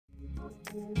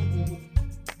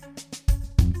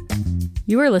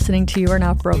You are listening to You Are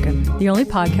Not Broken, the only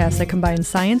podcast that combines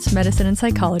science, medicine, and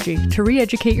psychology to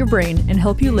re-educate your brain and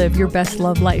help you live your best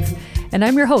love life. And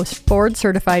I'm your host,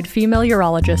 board-certified female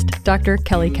urologist, Dr.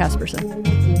 Kelly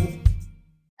Casperson.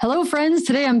 Hello, friends.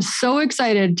 Today, I'm so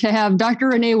excited to have Dr.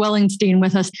 Renee Wellenstein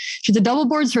with us. She's a double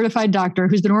board certified doctor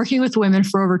who's been working with women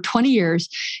for over 20 years,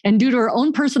 and due to her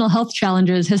own personal health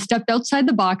challenges, has stepped outside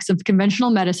the box of conventional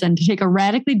medicine to take a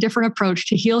radically different approach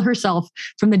to heal herself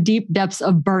from the deep depths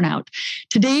of burnout.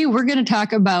 Today, we're going to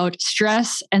talk about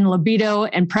stress and libido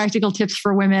and practical tips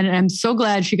for women, and I'm so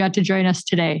glad she got to join us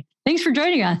today. Thanks for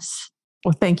joining us.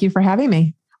 Well, thank you for having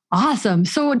me. Awesome.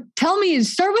 So tell me,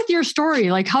 start with your story.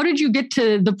 Like, how did you get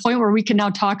to the point where we can now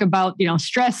talk about,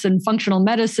 stress and functional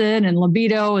medicine and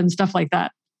libido and stuff like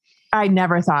that? I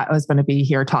never thought I was going to be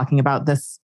here talking about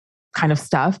this kind of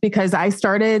stuff because I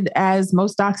started as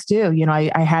most docs do.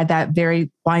 I had that very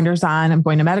blinders on. I'm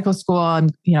going to medical school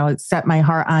and, set my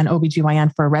heart on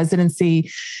OBGYN for a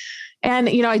residency. And,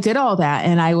 I did all that.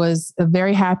 And I was a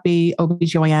very happy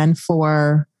OBGYN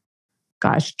for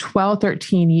 12,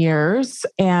 13 years.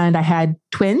 And I had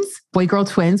twins, boy-girl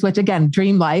twins, which again,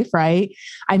 dream life, right?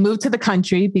 I moved to the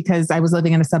country because I was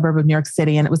living in a suburb of New York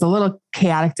City and it was a little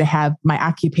chaotic to have my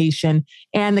occupation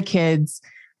and the kids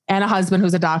and a husband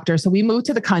who's a doctor. So we moved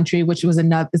to the country, which was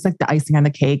it's like the icing on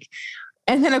the cake.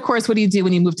 And then of course, what do you do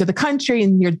when you move to the country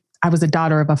and I was a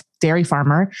daughter of a dairy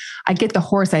farmer. I get the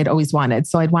horse I'd always wanted.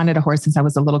 So I'd wanted a horse since I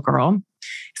was a little girl.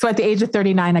 So at the age of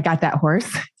 39, I got that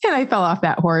horse and I fell off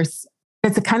that horse.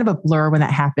 It's a kind of a blur when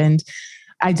that happened.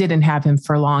 I didn't have him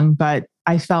for long, but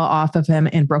I fell off of him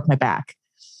and broke my back.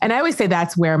 And I always say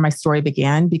that's where my story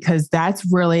began because that's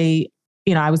really,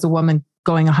 I was a woman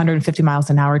going 150 miles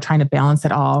an hour trying to balance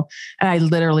it all. And I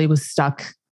literally was stuck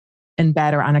in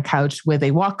bed or on a couch with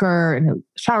a walker and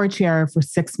a shower chair for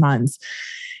 6 months.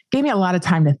 Gave me a lot of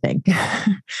time to think.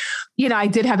 I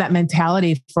did have that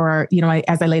mentality for,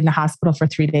 as I laid in the hospital for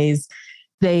 3 days,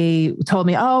 they told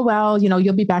me, oh, well,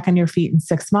 you'll be back on your feet in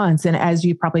 6 months. And as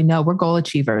you probably know, we're goal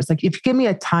achievers. Like if you give me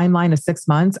a timeline of 6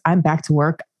 months, I'm back to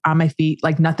work on my feet,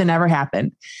 like nothing ever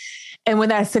happened. And when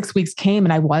that 6 weeks came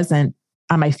and I wasn't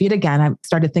on my feet again, I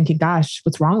started thinking, gosh,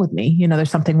 what's wrong with me?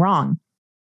 There's something wrong.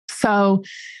 So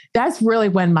that's really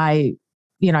when I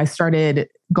started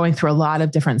going through a lot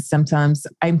of different symptoms.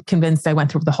 I'm convinced I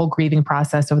went through the whole grieving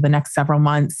process over the next several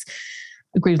months.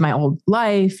 I grieved my old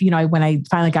life. When I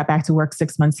finally got back to work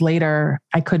 6 months later,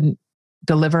 I couldn't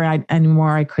deliver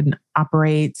anymore. I couldn't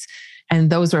operate. And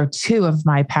those are two of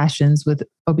my passions with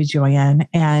OBGYN.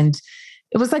 And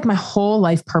it was like my whole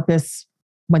life purpose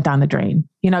went down the drain.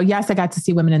 Yes, I got to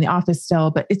see women in the office still,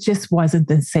 but it just wasn't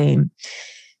the same.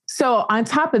 So on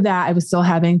top of that, I was still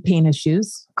having pain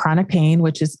issues, chronic pain,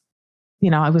 which is,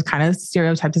 I was kind of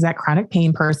stereotyped as that chronic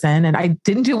pain person. And I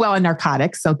didn't do well in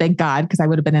narcotics. So thank God, because I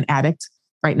would have been an addict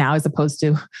right now, as opposed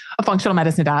to a functional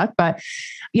medicine doc. But,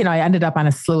 I ended up on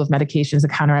a slew of medications to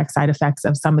counteract side effects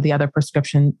of some of the other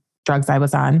prescription drugs I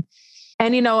was on.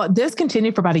 And, this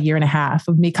continued for about 1.5 years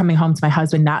of me coming home to my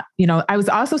husband. I was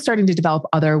also starting to develop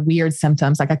other weird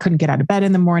symptoms. Like I couldn't get out of bed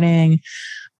in the morning,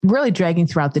 really dragging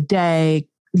throughout the day,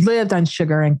 lived on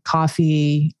sugar and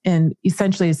coffee. And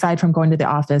essentially, aside from going to the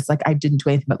office, like I didn't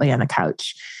do anything but lay on the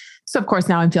couch. So of course,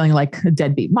 now I'm feeling like a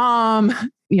deadbeat mom,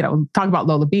 talk about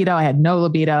low libido. I had no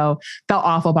libido, felt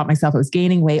awful about myself. I was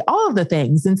gaining weight, all of the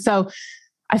things. And so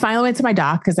I finally went to my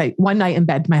doc because one night in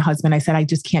bed, my husband, I said, I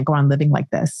just can't go on living like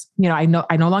this. I no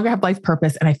longer have life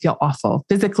purpose and I feel awful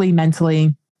physically,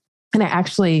 mentally. And I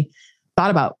actually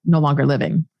thought about no longer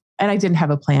living. And I didn't have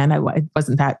a plan. It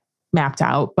wasn't that mapped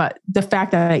out. But the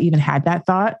fact that I even had that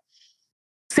thought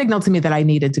signaled to me that I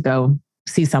needed to go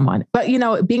see someone. But,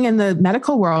 being in the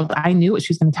medical world, I knew what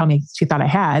she was going to tell me she thought I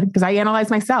had because I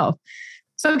analyzed myself.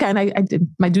 So again, I did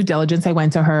my due diligence. I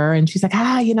went to her and she's like,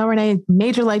 Renee,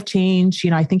 major life change.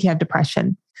 I think you have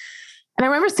depression. And I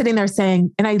remember sitting there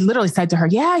saying, and I literally said to her,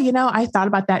 yeah, I thought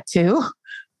about that too,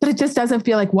 but it just doesn't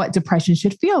feel like what depression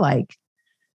should feel like.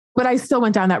 But I still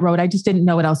went down that road. I just didn't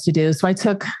know what else to do. So I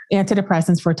took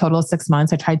antidepressants for a total of 6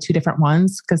 months. I tried 2 different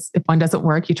ones because if one doesn't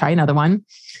work, you try another one.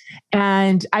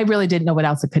 And I really didn't know what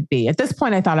else it could be. At this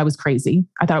point, I thought I was crazy.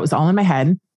 I thought it was all in my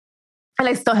head. And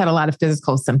I still had a lot of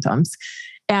physical symptoms.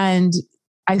 And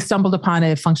I stumbled upon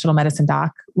a functional medicine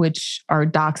doc, which are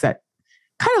docs that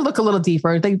kind of look a little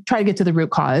deeper. They try to get to the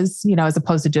root cause, as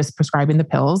opposed to just prescribing the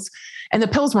pills. And the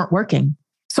pills weren't working.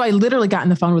 So I literally got on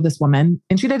the phone with this woman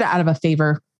and she did it out of a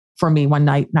favor for me one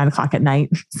night, 9:00 at night,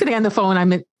 sitting on the phone.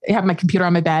 I have my computer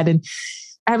on my bed and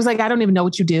I was like, I don't even know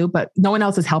what you do, but no one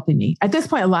else is helping me. At this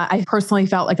point, I personally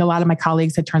felt like a lot of my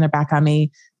colleagues had turned their back on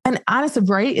me. And honestly,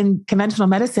 right, in conventional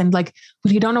medicine, like,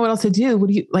 when you don't know what else to do, what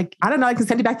do you like? I don't know. I can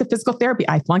send you back to physical therapy.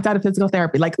 I flunked out of physical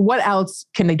therapy. Like, what else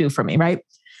can they do for me? Right.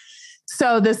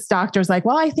 So this doctor's like,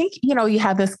 well, I think, you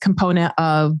have this component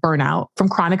of burnout from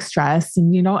chronic stress.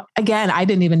 And, again, I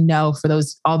didn't even know for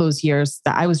all those years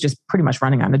that I was just pretty much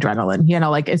running on adrenaline,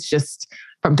 like it's just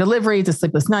from delivery to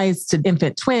sleepless nights to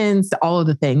infant twins, to all of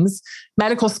the things,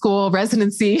 medical school,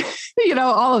 residency,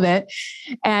 all of it.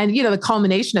 And, the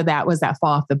culmination of that was that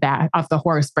fall off the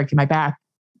horse, breaking my back,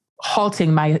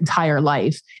 halting my entire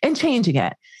life and changing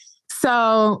it.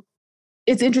 So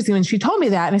it's interesting when she told me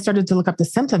that, and I started to look up the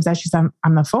symptoms as she's on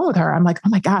the phone with her. I'm like, oh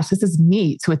my gosh, this is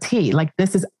me to a T. Like,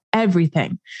 this is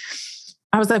everything.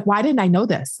 I was like, why didn't I know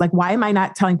this? Like, why am I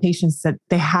not telling patients that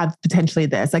they have potentially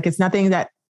this? Like, it's nothing that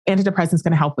antidepressants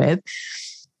going to help with.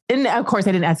 And of course,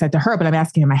 I didn't ask that to her, but I'm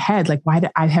asking in my head, like, why did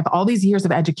I have all these years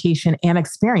of education and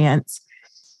experience,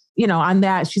 on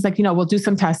that? She's like, we'll do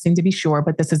some testing to be sure,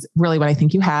 but this is really what I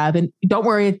think you have. And don't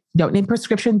worry, you don't need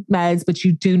prescription meds, but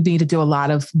you do need to do a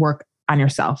lot of work on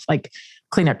yourself, like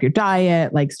clean up your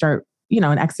diet, like start,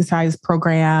 an exercise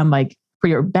program, like for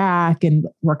your back, and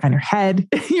work on your head,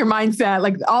 your mindset,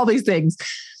 like all these things,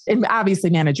 and obviously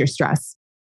manage your stress.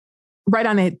 Right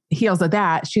on the heels of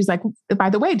that, she's like, by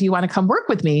the way, do you want to come work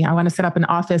with me? I want to set up an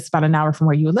office about an hour from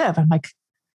where you live. I'm like,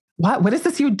 what is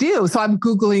this you do? So I'm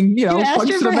Googling, you asked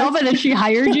her for help and then she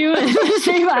hired you in the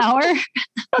same hour.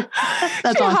 She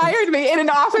awesome. Hired me in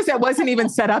an office that wasn't even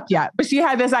set up yet, but she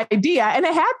had this idea and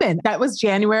it happened. That was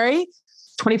January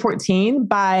 2014.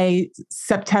 By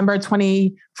September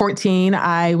 2014,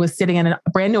 I was sitting in a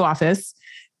brand new office,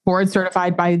 board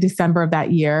certified by December of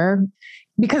that year.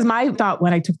 Because my thought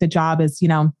when I took the job is,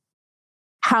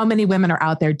 how many women are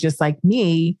out there just like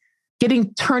me,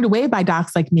 getting turned away by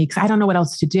docs like me because I don't know what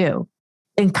else to do,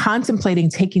 and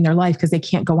contemplating taking their life because they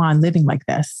can't go on living like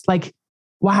this. Like,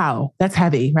 wow, that's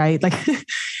heavy, right? Like,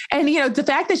 and the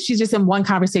fact that she's just in one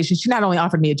conversation, she not only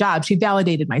offered me a job, she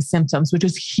validated my symptoms, which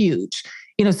was huge.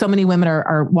 So many women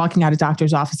are walking out of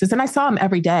doctors' offices, and I saw them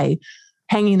every day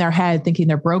hanging their head thinking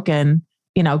they're broken,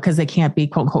 because they can't be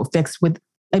quote unquote fixed with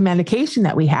a medication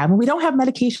that we have. And we don't have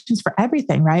medications for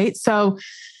everything, right? So,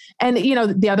 and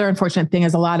the other unfortunate thing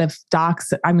is a lot of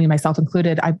docs, I mean, myself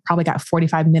included, I probably got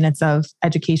 45 minutes of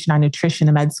education on nutrition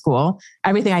in med school.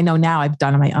 Everything I know now I've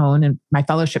done on my own and my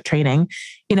fellowship training.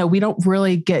 We don't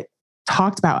really get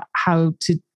talked about how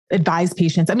to advise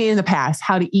patients. I mean, in the past,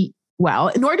 how to eat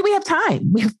well, nor do we have time.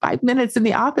 We have 5 minutes in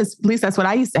the office. At least that's what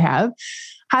I used to have.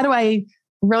 How do I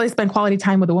really spend quality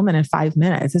time with a woman in 5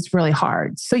 minutes? It's really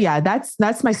hard. So yeah,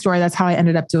 that's my story. That's how I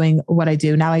ended up doing what I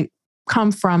do. Now I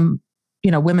come from,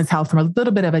 women's health from a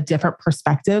little bit of a different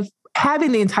perspective,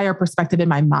 having the entire perspective in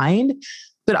my mind,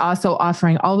 but also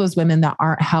offering all those women that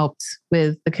aren't helped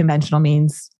with the conventional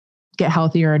means get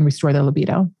healthier and restore their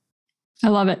libido. I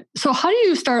love it. So how do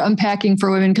you start unpacking for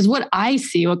women? Because what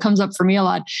comes up for me a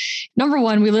lot, number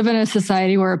one, we live in a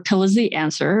society where a pill is the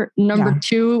answer. Number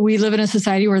two, we live in a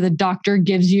society where the doctor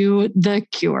gives you the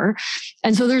cure.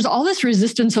 And so there's all this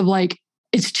resistance of like,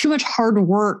 it's too much hard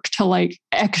work to like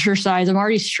exercise. I'm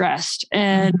already stressed,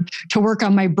 and to work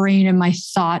on my brain and my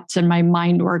thoughts and my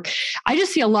mind work. I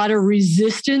just see a lot of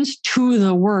resistance to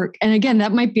the work. And again,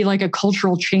 that might be like a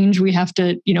cultural change we have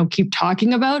to, keep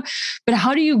talking about. But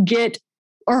how do you get,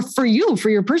 or for you, for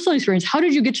your personal experience, how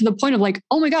did you get to the point of like,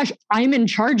 oh my gosh, I'm in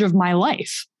charge of my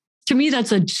life? To me,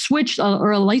 that's a switch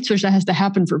or a light switch that has to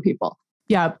happen for people.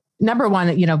 Yeah. Number one,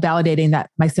 validating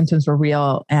that my symptoms were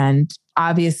real. And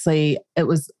obviously it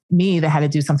was me that had to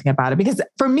do something about it. Because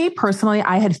for me personally,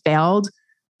 I had failed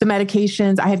the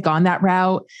medications. I had gone that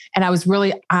route, and I was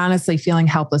really honestly feeling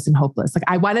helpless and hopeless. Like,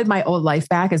 I wanted my old life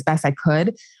back as best I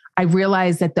could. I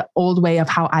realized that the old way of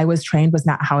how I was trained was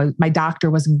not how my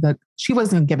doctor she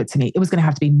wasn't going to give it to me. It was going to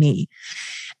have to be me.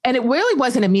 And it really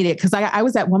wasn't immediate because I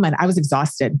was that woman. I was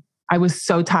exhausted. I was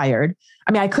so tired.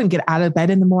 I mean, I couldn't get out of bed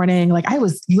in the morning. Like, I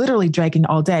was literally dragging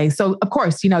all day. So of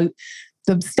course,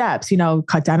 the steps,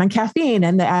 cut down on caffeine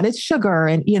and the added sugar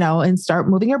and, and start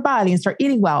moving your body and start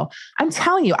eating well. I'm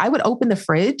telling you, I would open the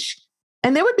fridge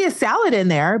and there would be a salad in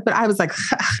there, but I was like,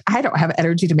 I don't have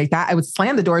energy to make that. I would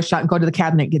slam the door shut and go to the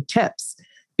cabinet and get chips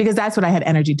because that's what I had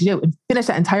energy to do, and finish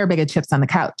that entire bag of chips on the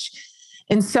couch.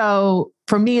 And so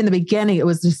for me in the beginning, it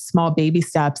was just small baby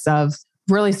steps of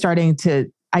really starting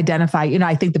to identify,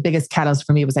 I think the biggest catalyst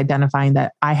for me was identifying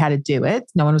that I had to do it.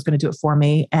 No one was going to do it for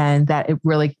me. And that it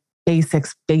really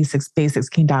basics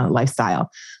came down to lifestyle.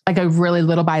 Like, I really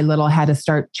little by little had to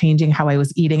start changing how I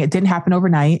was eating. It didn't happen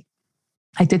overnight.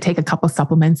 I did take a couple of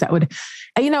supplements that would,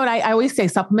 and I always say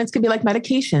supplements can be like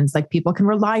medications. Like, people can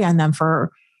rely on them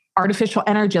for artificial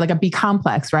energy, like a B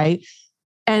complex, right?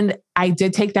 And I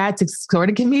did take that to sort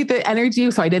of give me the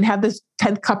energy. So I didn't have this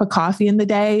 10th cup of coffee in the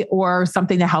day or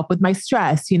something to help with my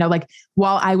stress, like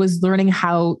while I was learning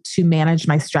how to manage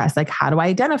my stress, like how do I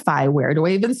identify, where do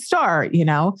I even start,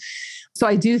 So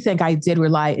I do think I did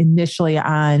rely initially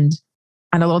on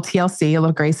a little TLC, a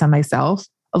little grace on myself,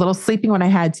 a little sleeping when I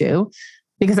had to,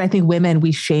 because I think women,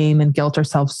 we shame and guilt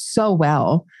ourselves so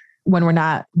well when we're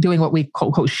not doing what we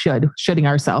quote, shoulding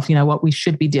ourselves, what we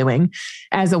should be doing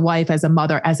as a wife, as a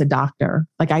mother, as a doctor.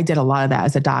 Like I did a lot of that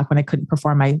as a doc when I couldn't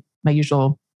perform my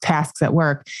usual tasks at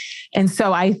work. And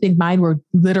so I think mine were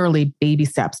literally baby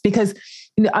steps, because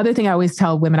the other thing I always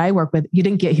tell women I work with, you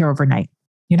didn't get here overnight.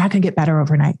 You're not going to get better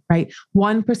overnight, right?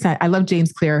 1%. I love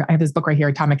James Clear. I have this book right here,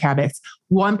 Atomic Habits.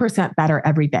 1% better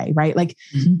every day, right? Like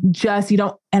just, you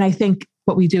don't, and I think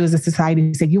what we do as a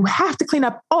society is say, you have to clean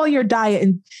up all your diet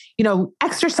and,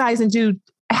 exercise and do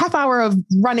a half hour of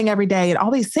running every day and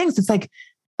all these things. It's like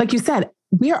you said,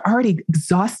 we are already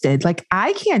exhausted. Like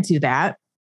I can't do that.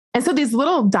 And so these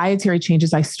little dietary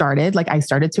changes I started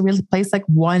to replace like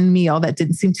one meal that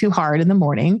didn't seem too hard in the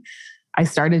morning. I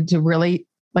started to really,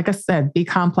 like I said, be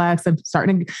complex. I'm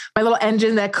starting, my little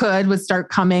engine that would start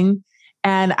coming,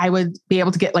 and I would be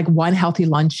able to get like one healthy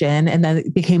lunch in, and then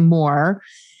it became more.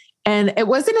 And it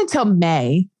wasn't until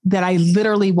May that I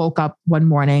literally woke up one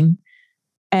morning,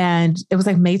 and it was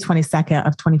like May 22nd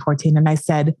of 2014. And I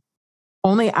said,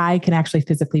 only I can actually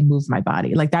physically move my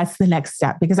body. Like that's the next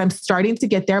step, because I'm starting to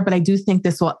get there, but I do think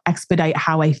this will expedite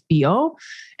how I feel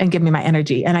and give me my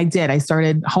energy. And I did. I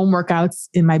started home workouts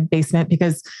in my basement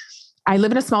because I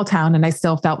live in a small town and I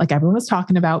still felt like everyone was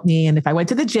talking about me. And if I went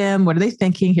to the gym, what are they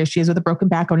thinking? Here she is with a broken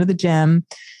back going to the gym.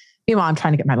 Meanwhile, I'm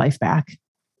trying to get my life back.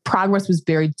 Progress was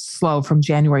very slow from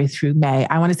January through May.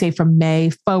 I want to say from May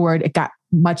forward, it got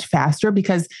much faster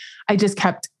because I just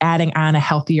kept adding on a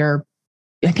healthier,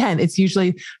 again, it's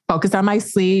usually focused on my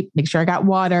sleep, make sure I got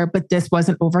water, but this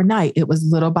wasn't overnight. It was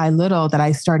little by little that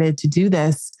I started to do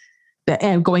this.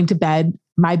 And going to bed,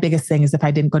 my biggest thing is if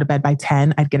I didn't go to bed by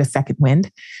 10, I'd get a second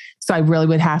wind. So I really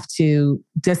would have to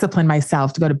discipline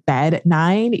myself to go to bed at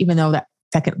 9, even though that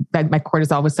second bed, my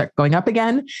cortisol would start going up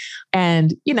again.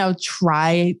 And,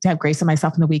 try to have grace on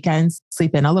myself in the weekends,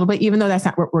 sleep in a little bit, even though that's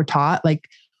not what we're taught. Like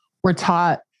we're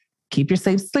taught, keep your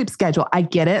sleep schedule. I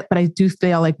get it, but I do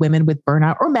feel like women with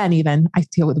burnout, or men even, I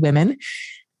deal with women,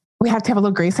 we have to have a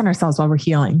little grace on ourselves while we're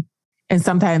healing. And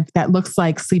sometimes that looks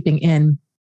like sleeping in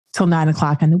till 9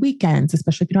 o'clock on the weekends,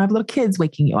 especially if you don't have little kids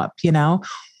waking you up,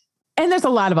 And there's a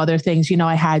lot of other things,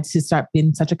 I had to start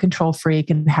being such a control freak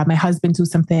and have my husband do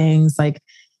some things. Like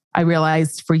I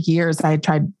realized for years I had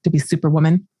tried to be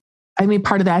superwoman. I mean,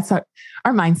 part of that's our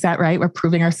mindset, right? We're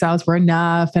proving ourselves we're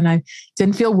enough. And I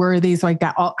didn't feel worthy. So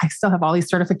I still have all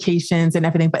these certifications and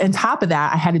everything. But on top of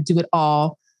that, I had to do it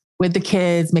all with the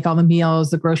kids, make all the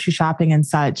meals, the grocery shopping and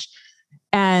such.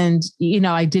 And,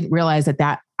 I didn't realize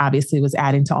that obviously was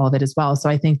adding to all of it as well. So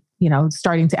I think,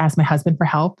 starting to ask my husband for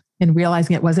help and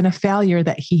realizing it wasn't a failure,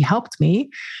 that he helped me.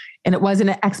 And it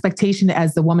wasn't an expectation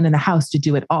as the woman in the house to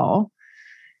do it all.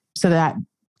 So that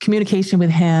communication with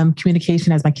him,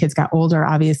 communication as my kids got older,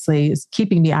 obviously is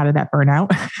keeping me out of that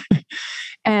burnout.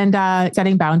 And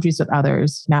setting boundaries with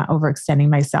others, not overextending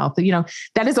myself. But,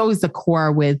 that is always the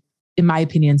core with, in my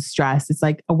opinion, stress. It's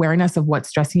like awareness of what's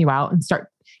stressing you out and start,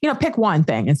 pick one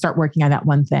thing and start working on that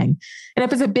one thing. And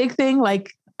if it's a big thing,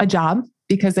 like a job,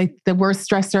 because the worst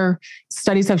stressor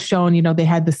studies have shown, they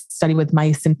had this study with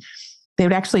mice and they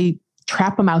would actually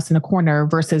trap a mouse in a corner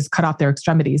versus cut off their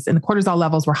extremities. And the cortisol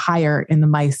levels were higher in the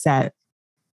mice that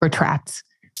were trapped.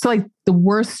 So like the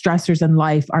worst stressors in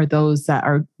life are those that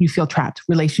you feel trapped.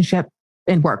 Relationship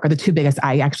and work are the two biggest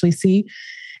I actually see.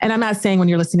 And I'm not saying when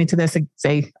you're listening to this,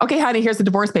 say, okay, honey, here's the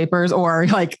divorce papers, or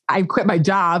like, I quit my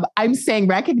job. I'm saying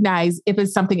recognize if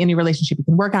it's something in your relationship you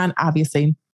can work on,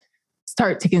 obviously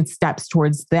start taking steps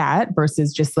towards that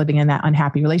versus just living in that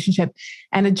unhappy relationship.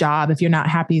 And a job, if you're not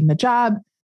happy in the job,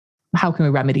 how can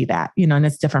we remedy that? And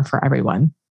it's different for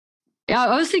everyone. Yeah,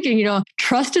 I was thinking,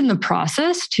 trust in the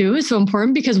process too is so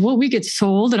important, because what we get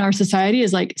sold in our society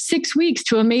is like 6 weeks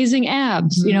to amazing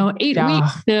abs, 8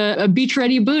 weeks to a beach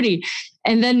ready booty.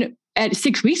 And then at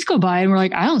 6 weeks go by and we're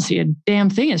like, I don't see a damn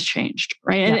thing has changed.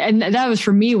 Right. Yeah. And that was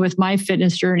for me with my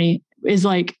fitness journey, is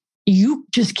like, you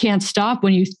just can't stop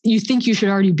when you think you should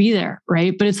already be there.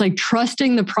 Right. But it's like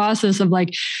trusting the process of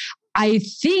like, I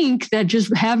think that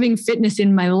just having fitness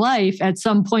in my life at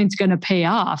some point is going to pay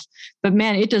off. But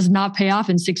man, it does not pay off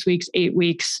in 6 weeks, 8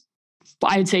 weeks.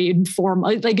 I'd say in 4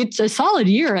 months. Like it's a solid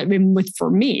year. I mean,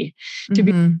 for me to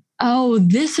be,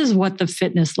 this is what the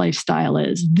fitness lifestyle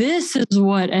is. This is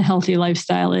what a healthy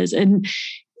lifestyle is. And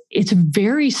it's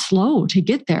very slow to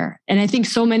get there. And I think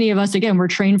so many of us, again, we're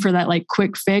trained for that like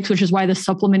quick fix, which is why the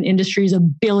supplement industry is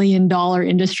 $1 billion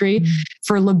industry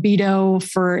for libido,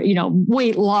 for,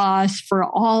 weight loss, for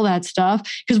all that stuff,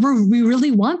 because we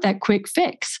really want that quick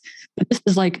fix. But this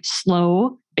is like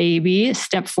slow baby,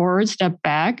 step forward, step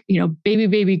back,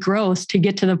 baby growth to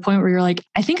get to the point where you're like,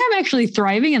 I think I'm actually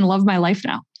thriving and love my life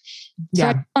now. So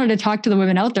I wanted to talk to the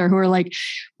women out there who are like,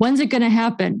 when's it going to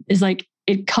happen? Is like,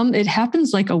 it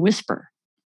happens like a whisper.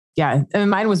 Yeah. And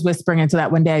mine was whispering into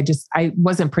that one day. I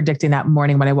wasn't predicting that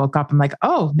morning when I woke up. I'm like,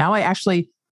 oh, now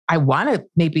I want to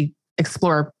maybe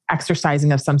explore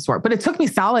exercising of some sort. But it took me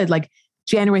solid like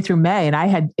January through May.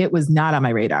 And it was not on my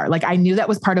radar. Like I knew that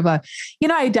was part of I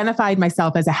identified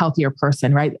myself as a healthier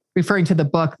person, right? Referring to the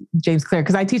book, James Clear,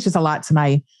 because I teach this a lot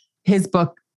to his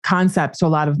book concepts to a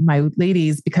lot of my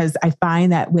ladies, because I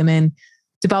find that women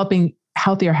developing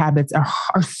healthier habits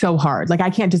are so hard. Like I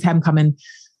can't just have them come in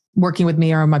working with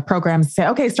me or my programs and say,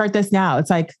 okay, start this now. It's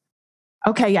like,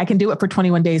 okay, I can do it for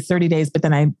 21 days, 30 days, but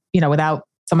then without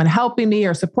someone helping me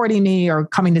or supporting me or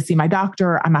coming to see my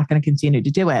doctor, I'm not going to continue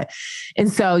to do it.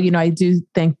 And so, I do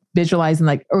think visualizing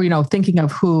thinking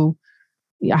of who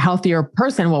a healthier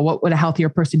person, well, what would a healthier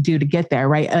person do to get there,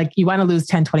 right? Like you want to lose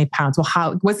 10, 20 pounds.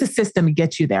 Well, what's the system to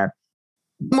get you there?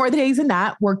 More days than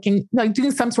not working, like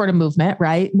doing some sort of movement,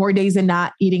 right? More days than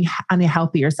not eating on the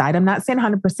healthier side. I'm not saying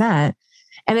 100%.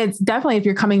 And it's definitely, if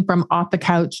you're coming from off the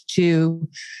couch to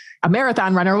a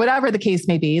marathon runner, or whatever the case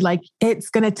may be, like it's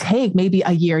going to take maybe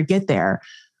a year to get there.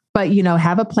 But,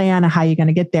 have a plan of how you're going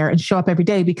to get there and show up every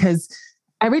day, because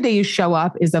every day you show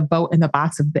up is a vote in the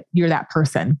box of you're that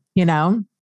person,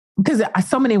 because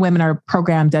so many women are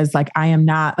programmed as like, I am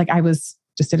not, like I was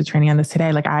just did a training on this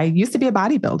today. Like I used to be a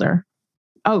bodybuilder.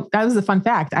 Oh, that was a fun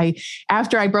fact.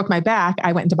 After I broke my back,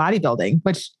 I went into bodybuilding,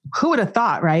 which who would have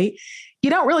thought, right? You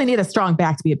don't really need a strong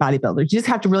back to be a bodybuilder. You just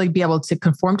have to really be able to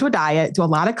conform to a diet, do a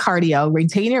lot of cardio,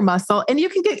 retain your muscle, and you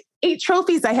can get 8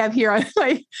 trophies I have here.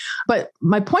 But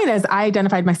my point is, I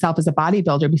identified myself as a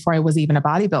bodybuilder before I was even a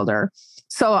bodybuilder.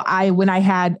 So when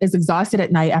I was exhausted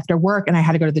at night after work and I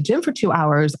had to go to the gym for 2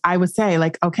 hours, I would say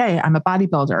like, okay, I'm a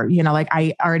bodybuilder. Like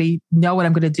I already know what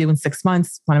I'm going to do in 6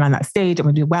 months when I'm on that stage. I'm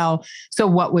going to do well. So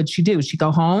what would she do? She'd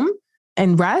go home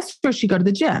and rest, or she'd go to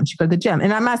the gym? She'd go to the gym.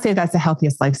 And I'm not saying that's the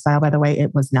healthiest lifestyle, by the way.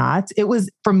 It was not. It was,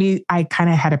 for me, I kind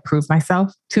of had to prove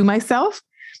to myself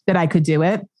that I could do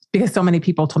it, because so many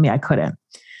people told me I couldn't.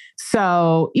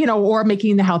 So, or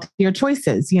making the healthier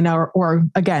choices, or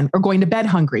going to bed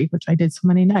hungry, which I did so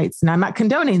many nights, and I'm not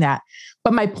condoning that.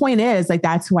 But my point is like,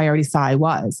 that's who I already saw I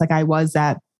was. Like I was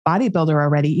that bodybuilder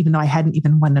already, even though I hadn't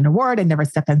even won an award. I never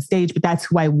stepped on stage, but that's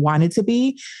who I wanted to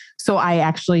be. So I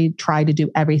actually tried to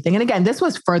do everything. And again, this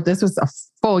was a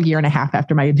full year and a half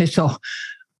after my initial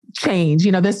change.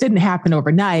 This didn't happen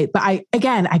overnight, but I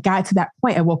got to that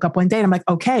point. I woke up one day and I'm like,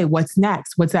 okay, what's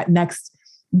next? What's that next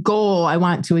goal I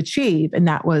want to achieve? And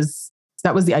that was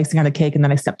the icing on the cake. And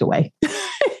then I stepped away.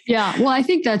 Yeah. Well, I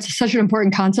think that's such an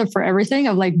important concept for everything,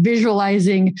 of like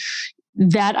visualizing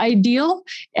that ideal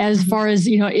as far as,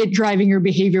 it driving your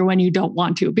behavior when you don't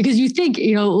want to. Because you think,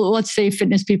 let's say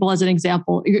fitness people as an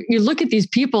example, you look at these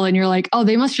people and you're like, oh,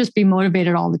 they must just be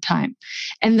motivated all the time.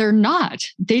 And they're not.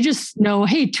 They just know,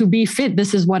 hey, to be fit,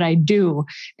 this is what I do.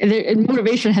 And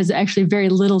motivation has actually very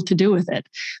little to do with it.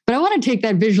 But I want to take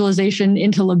that visualization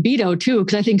into libido too,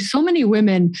 because I think so many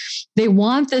women, they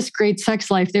want this great sex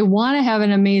life. They want to have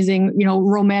an amazing,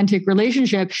 romantic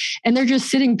relationship. And they're just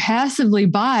sitting passively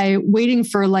by, waiting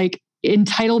for like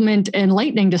entitlement and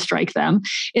lightning to strike them,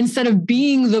 instead of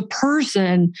being the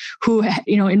person who,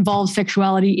 involves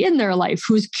sexuality in their life,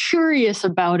 who's curious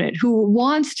about it, who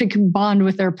wants to bond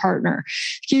with their partner.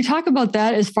 Can you talk about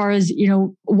that as far as,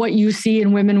 what you see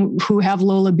in women who have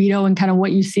low libido, and kind of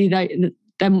what you see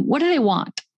what do they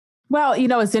want? Well,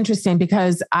 it's interesting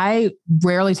because I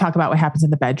rarely talk about what happens in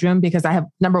the bedroom, because I have,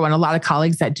 number one, a lot of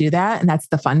colleagues that do that. And that's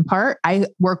the fun part. I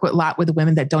work a lot with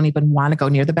women that don't even want to go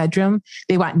near the bedroom.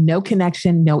 They want no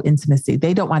connection, no intimacy.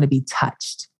 They don't want to be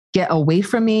touched. Get away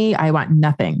from me. I want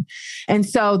nothing. And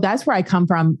so that's where I come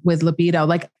from with libido.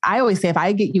 Like I always say, if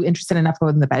I get you interested enough to go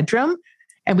in the bedroom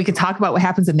and we can talk about what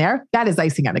happens in there, that is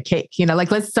icing on the cake.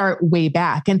 Let's start way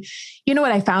back. And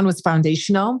what I found was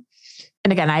foundational.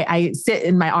 And again, I sit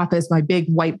in my office, my big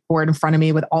whiteboard in front of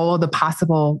me with all of the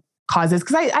possible causes.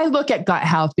 Because I look at gut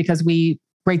health, because we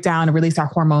break down and release our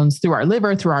hormones through our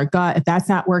liver, through our gut. If that's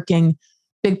not working,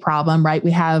 big problem, right? We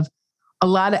have a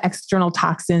lot of external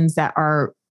toxins that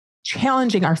are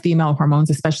challenging our female hormones,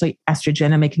 especially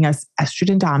estrogen, and making us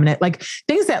estrogen dominant, like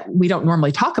things that we don't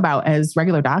normally talk about as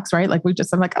regular docs, right? Like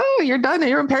I'm like, oh, you're done.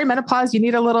 You're in perimenopause. You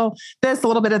need a little this, a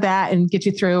little bit of that, and get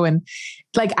you through. And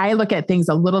like, I look at things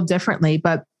a little differently,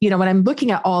 but when I'm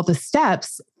looking at all the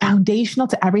steps, foundational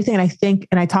to everything. And I think,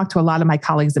 and I talk to a lot of my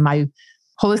colleagues in my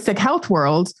holistic health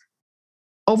world,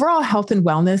 overall health and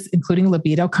wellness, including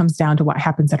libido, comes down to what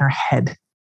happens in our head,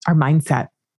 our mindset.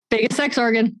 Biggest sex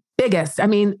organ. Biggest. I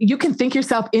mean, you can think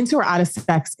yourself into or out of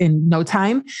sex in no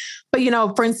time. But,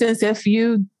 for instance, if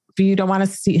you don't want to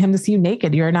see you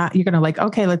naked, you're going to like,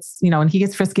 okay, let's, and he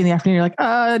gets frisky in the afternoon. You're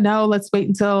like, no, let's wait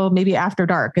until maybe after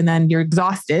dark. And then you're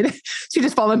exhausted. So you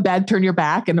just fall in bed, turn your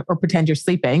back or pretend you're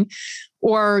sleeping.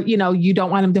 Or, you don't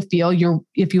want him to feel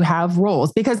if you have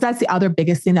roles, because that's the other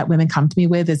biggest thing that women come to me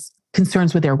with is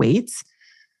concerns with their weights.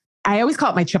 I always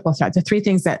call it my triple threat. The three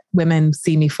things that women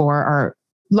see me for are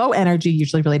low energy,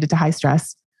 usually related to high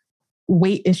stress,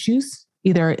 weight issues,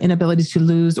 either inability to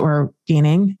lose or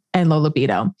gaining, and low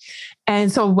libido. And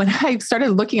so when I started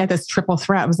looking at this triple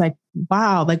threat, I was like,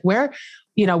 wow, like where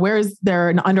is there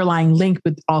an underlying link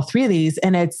with all three of these?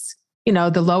 And it's,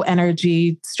 the low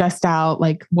energy, stressed out,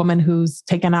 like woman who's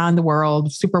taken on the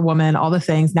world, superwoman, all the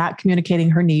things, not communicating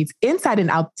her needs inside and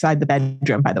outside the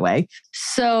bedroom, by the way.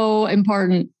 So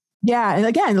important. Yeah. And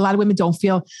again, a lot of women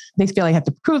feel like they have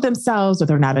to prove themselves, or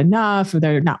they're not enough, or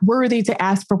they're not worthy to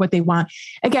ask for what they want.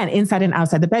 Again, inside and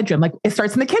outside the bedroom, like it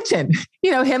starts in the kitchen,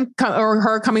 him or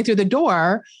her coming through the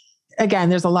door. Again,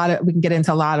 we can get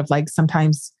into a lot of like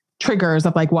sometimes triggers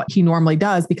of like what he normally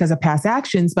does because of past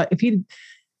actions. But if you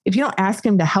don't ask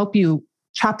him to help you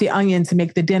chop the onion to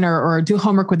make the dinner, or do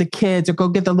homework with the kids, or go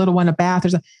give the little one a bath,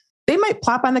 they might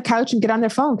plop on the couch and get on their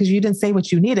phone because you didn't say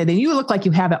what you needed. And you look like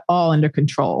you have it all under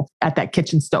control at that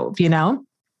kitchen stove, And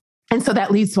so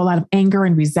that leads to a lot of anger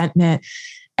and resentment.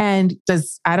 And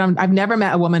I've never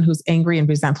met a woman who's angry and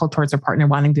resentful towards her partner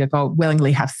wanting to go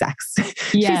willingly have sex.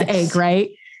 Yes. She's egg, right?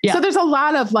 Yeah. So there's a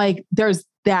lot of like, there's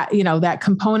that, that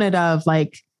component of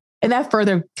like, and that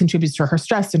further contributes to her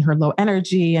stress and her low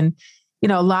energy. And,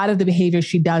 a lot of the behaviors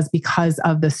she does because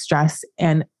of the stress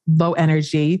and low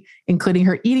energy, including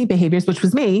her eating behaviors, which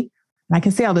was me. And I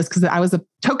can say all this because I was a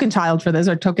token child for this,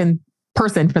 or token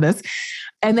person for this.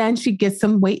 And then she gets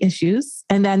some weight issues.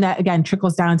 And then that again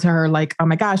trickles down to her like, oh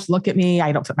my gosh, look at me.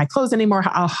 I don't fit my clothes anymore.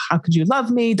 How could you love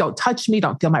me? Don't touch me.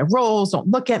 Don't feel my roles. Don't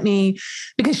look at me,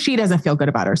 because she doesn't feel good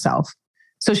about herself.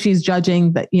 So she's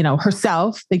judging that,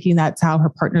 herself, thinking that's how her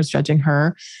partner's judging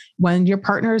her, when your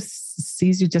partner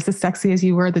sees you just as sexy as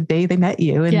you were the day they met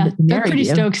you and married you. They're pretty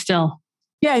stoked still.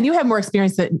 Yeah. And you have more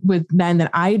experience with men than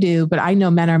I do, but I know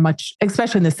men are much,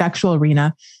 especially in the sexual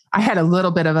arena. I had a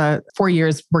little bit of 4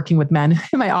 years working with men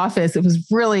in my office. It was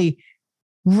really,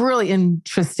 really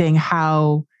interesting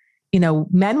how,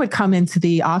 men would come into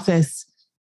the office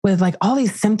with like all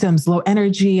these symptoms, low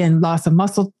energy and loss of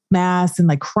muscle mass, and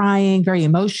like crying, very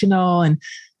emotional and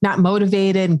not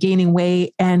motivated and gaining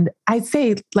weight. And I'd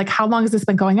say, like, how long has this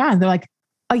been going on? They're like,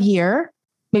 a year,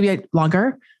 maybe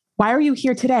longer. Why are you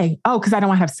here today? Oh, because I don't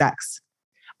want to have sex.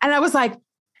 And I was like,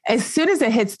 as soon as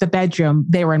it hits the bedroom,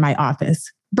 they were in my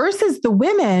office, versus the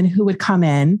women who would come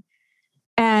in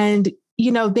and,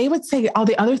 they would say all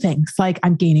the other things like,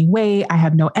 I'm gaining weight, I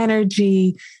have no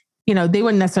energy. They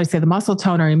wouldn't necessarily say the muscle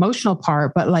tone or emotional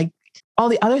part, but like all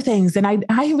the other things. And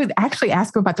I would actually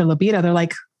ask them about their libido. They're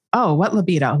like, oh, what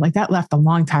libido? Like that left a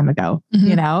long time ago,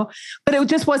 but it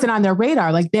just wasn't on their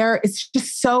radar. Like it's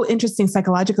just so interesting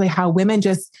psychologically how women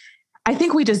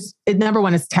number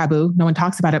one, is taboo. No one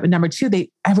talks about it. But number two,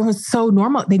 everyone's so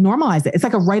normal. They normalize it. It's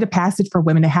like a rite of passage for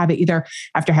women to have it either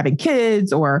after having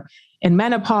kids or in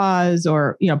menopause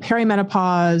or,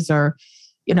 perimenopause or,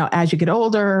 as you get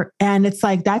older. And it's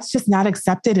like, that's just not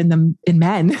accepted in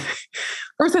men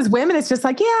versus women. It's just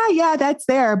like, yeah, that's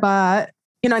there. But,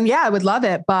 and yeah, I would love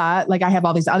it. But like, I have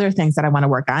all these other things that I want to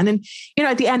work on. And,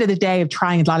 at the end of the day of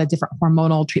trying a lot of different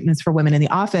hormonal treatments for women in the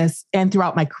office and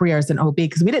throughout my career as an OB,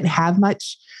 because we didn't have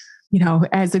much,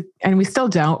 and we still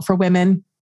don't for women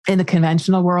in the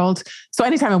conventional world. So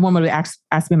anytime a woman would ask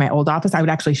me in my old office, I would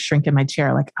actually shrink in my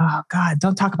chair like, oh God,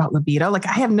 don't talk about libido. Like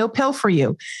I have no pill for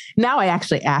you. Now I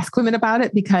actually ask women about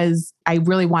it because I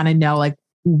really want to know, like,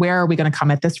 where are we going to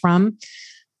come at this from?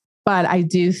 But I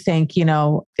do think,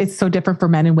 it's so different for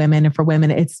men and women. And for women,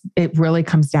 it really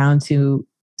comes down to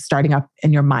starting up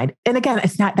in your mind. And again,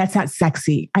 that's not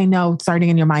sexy. I know starting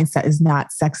in your mindset is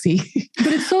not sexy, but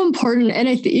it's so important. And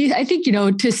I think,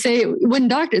 to say when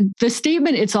the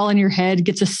statement, it's all in your head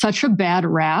gets such a bad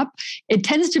rap. It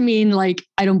tends to mean like,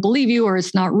 I don't believe you, or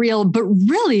it's not real, but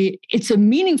really it's a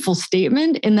meaningful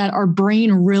statement in that our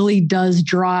brain really does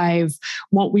drive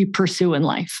what we pursue in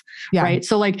life. Yeah. Right.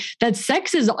 So like that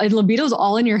libido is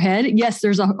all in your head. Yes,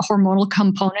 there's a hormonal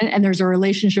component and there's a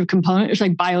relationship component. It's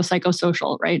like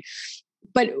biopsychosocial, right?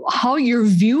 But how your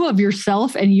view of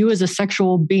yourself and you as a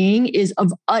sexual being is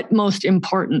of utmost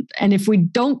importance. And if we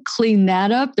don't clean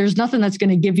that up, there's nothing that's going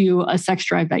to give you a sex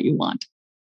drive that you want.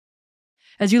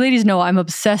 As you ladies know, I'm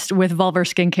obsessed with Vulvar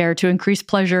skincare to increase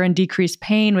pleasure and decrease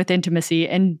pain with intimacy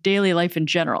and daily life in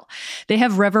general. They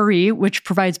have Reverie, which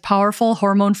provides powerful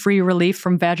hormone-free relief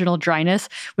from vaginal dryness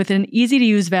with an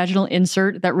easy-to-use vaginal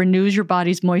insert that renews your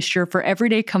body's moisture for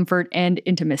everyday comfort and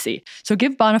intimacy. So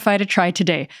give Bonafide a try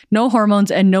today. No hormones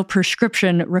and no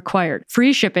prescription required.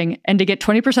 Free shipping, and to get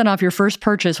 20% off your first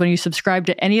purchase when you subscribe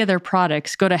to any of their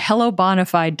products, go to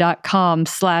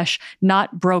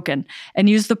hellobonafide.com/notbroken and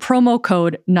use the promo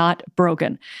code not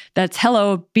broken. That's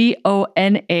hello,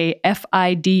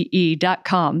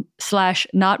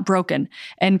 BONAFIDE.com/not broken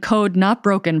and code not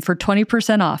broken for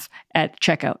 20% off at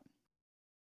checkout.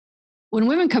 When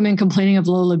women come in complaining of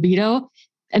low libido,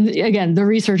 and again, the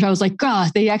research, I was like,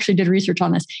 God, they actually did research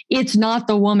on this. It's not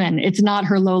the woman. It's not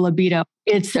her low libido.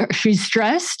 She's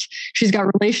stressed. She's got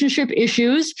relationship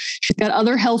issues. She's got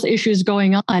other health issues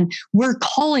going on. We're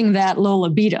calling that low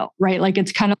libido, right? Like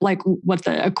it's kind of like what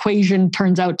the equation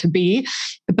turns out to be,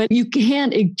 but you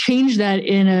can't change that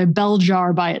in a bell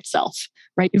jar by itself.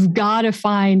 Right? You've got to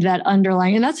find that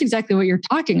underlying, and that's exactly what you're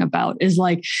talking about is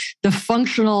like the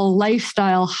functional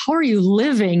lifestyle. How are you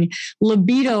living?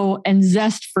 Libido and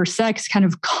zest for sex kind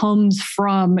of comes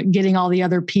from getting all the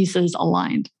other pieces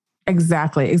aligned.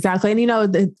 Exactly.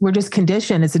 And we're just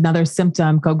conditioned. It's another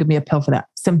symptom. Go give me a pill for that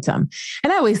symptom.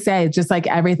 And I always say, just like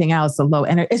everything else, the low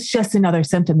energy, it's just another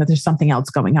symptom that there's something else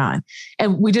going on.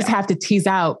 And we just have to tease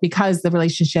out, because the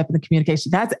relationship and the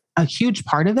communication, that's a huge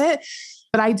part of it.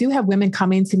 But I do have women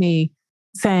coming to me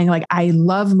saying like, I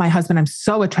love my husband. I'm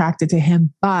so attracted to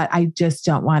him, but I just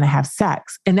don't want to have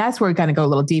sex. And that's where we're going to go a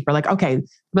little deeper. Like, okay,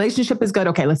 relationship is good.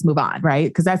 Okay, let's move on. Right.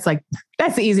 Because that's the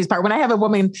easiest part. When I have a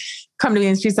woman come to me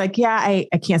and she's like, yeah, I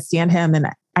can't stand him. And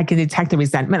I can detect the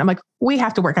resentment. I'm like, we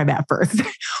have to work on that first.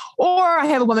 Or I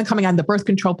have a woman coming on the birth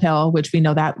control pill, which we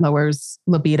know that lowers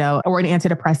libido, or an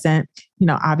antidepressant.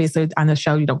 Obviously on the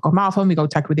show, you don't go off them, you go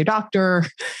check with your doctor.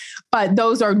 But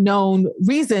those are known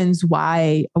reasons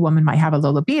why a woman might have a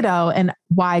low libido, and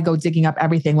why go digging up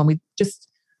everything when we just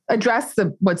address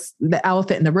what's the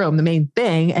elephant in the room, the main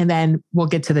thing, and then we'll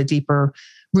get to the deeper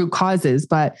root causes.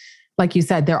 But like you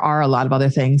said, there are a lot of other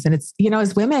things. And it's,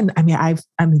 as women,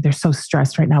 they're so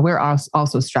stressed right now. We're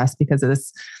also stressed because of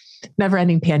this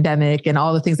never-ending pandemic and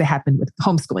all the things that happened with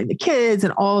homeschooling the kids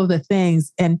and all of the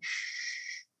things, and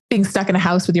being stuck in a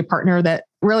house with your partner that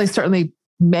really certainly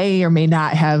may or may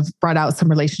not have brought out some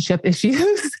relationship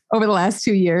issues over the last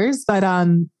 2 years. But,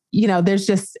 there's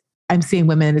just, I'm seeing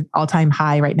women at all-time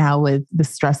high right now with the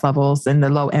stress levels and the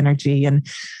low energy and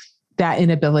that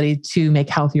inability to make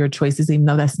healthier choices, even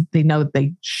though they know that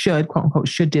they should, quote unquote,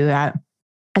 should do that.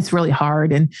 It's really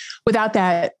hard. And without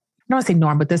that, I don't want to say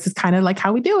norm, but this is kind of like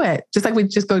how we do it. Just like we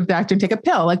just go to the doctor and take a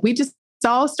pill. Like we just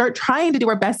all start trying to do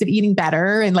our best at eating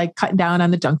better and like cutting down on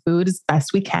the junk food as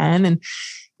best we can. And,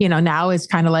 now it's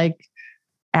kind of like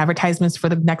advertisements for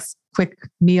the next quick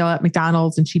meal at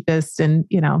McDonald's and cheapest. And,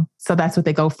 so that's what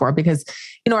they go for, because,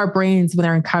 our brains, when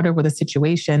they're encountered with a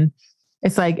situation,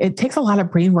 it's like, it takes a lot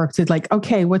of brain work to like,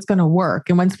 okay, what's going to work?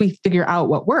 And once we figure out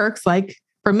what works, like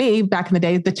for me back in the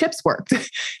day, the chips worked.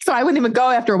 So I wouldn't even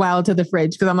go after a while to the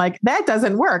fridge because I'm like, that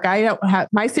doesn't work. I don't have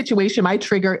my situation, my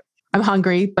trigger. I'm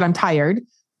hungry, but I'm tired.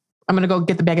 I'm going to go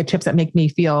get the bag of chips that make me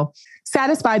feel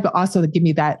satisfied, but also to give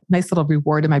me that nice little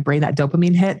reward in my brain, that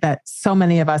dopamine hit that so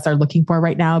many of us are looking for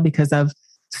right now because of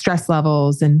stress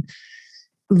levels and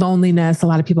loneliness. A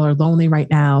lot of people are lonely right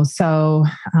now. So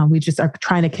we just are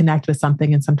trying to connect with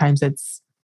something. And sometimes it's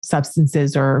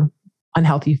substances or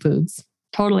unhealthy foods.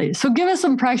 Totally. So give us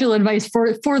some practical advice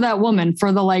for that woman,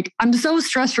 for the like, I'm so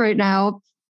stressed right now.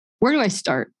 Where do I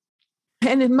start?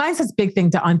 And mindset's a big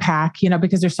thing to unpack,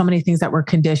 because there's so many things that we're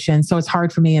conditioned. So it's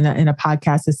hard for me in a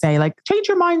podcast to say like, change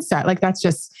your mindset. Like that's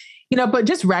just, but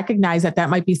just recognize that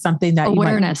might be something that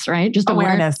awareness, right? Just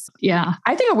awareness. Yeah.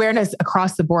 I think awareness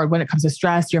across the board when it comes to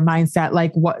stress, your mindset,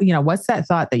 like what's that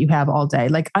thought that you have all day?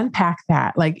 Like unpack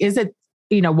that. Like, is it,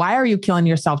 why are you killing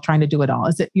yourself trying to do it all?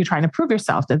 Is it you're trying to prove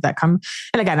yourself? Does that come?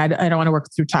 And again, I don't want to work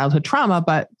through childhood trauma,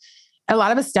 but A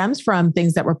lot of it stems from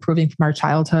things that we're proving from our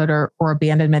childhood or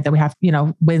abandonment that we have,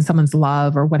 win someone's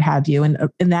love or what have you. And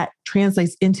that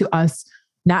translates into us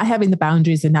not having the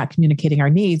boundaries and not communicating our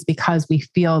needs because we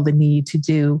feel the need to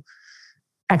do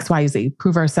X, Y, Z,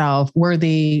 prove ourselves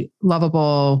worthy,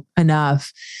 lovable,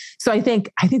 enough. So I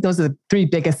think those are the three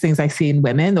biggest things I see in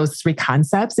women, those three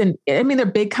concepts. And I mean, they're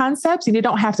big concepts and you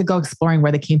don't have to go exploring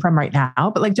where they came from right now,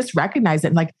 but like, just recognize it.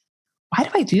 And like, why do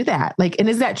I do that? Like, and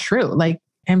is that true? Like,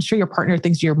 I'm sure your partner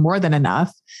thinks you're more than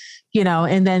enough,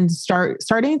 and then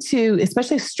starting to,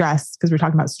 especially stress, because we're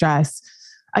talking about stress.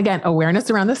 Again, awareness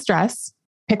around the stress.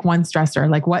 Pick one stressor.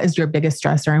 Like, what is your biggest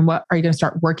stressor and what are you going to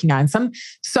start working on? Some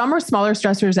are smaller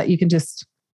stressors that you can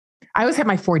I always have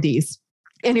my 4Ds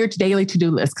in your daily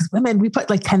to-do list because women, we put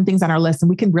like 10 things on our list and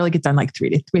we can really get done like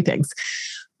three things.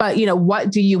 But what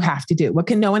do you have to do? What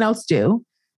can no one else do?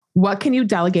 What can you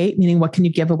delegate? Meaning what can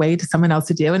you give away to someone else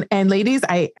to do? And ladies,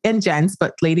 and gents,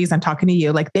 but ladies, I'm talking to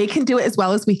you, like they can do it as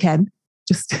well as we can.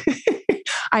 Just,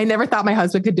 I never thought my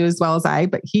husband could do as well as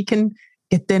but he can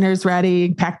get dinners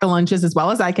ready, pack the lunches as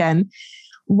well as I can.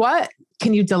 What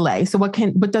can you delay? So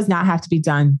what does not have to be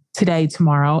done today,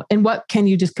 tomorrow? And what can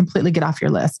you just completely get off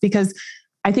your list? Because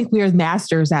I think we are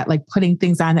masters at like putting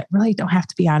things on that really don't have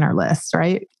to be on our list,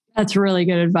 right? That's really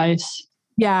good advice.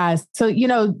 Yeah. So,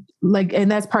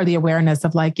 and that's part of the awareness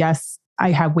of like, yes,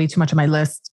 I have way too much on my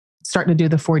list, starting to do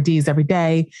the 4Ds every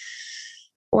day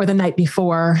or the night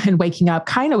before and waking up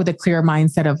kind of with a clear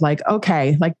mindset of like,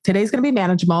 okay, like today's going to be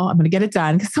manageable. I'm going to get it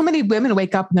done. Because so many women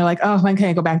wake up and they're like, oh, when can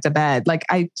I go back to bed? Like,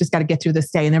 I just got to get through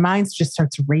this day. And their minds just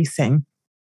starts racing.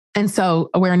 And so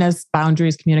awareness,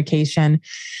 boundaries, communication,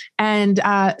 and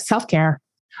self-care.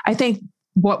 I think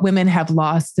what women have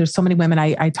lost, there's so many women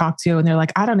I talk to and they're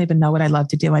like, I don't even know what I love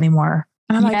to do anymore.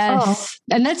 And I'm like, oh.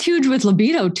 And that's huge with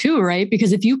libido too, right?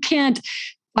 Because if you can't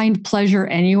find pleasure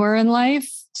anywhere in life,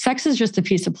 sex is just a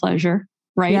piece of pleasure,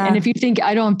 right? Yeah. And if you think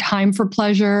I don't have time for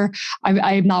pleasure,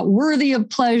 I'm not worthy of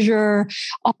pleasure,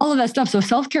 all of that stuff. So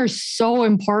self-care is so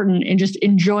important in just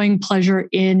enjoying pleasure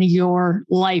in your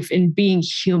life and being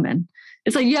human.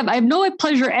 It's like, I have no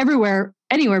pleasure anywhere,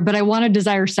 but I want to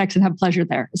desire sex and have pleasure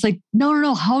there. It's like,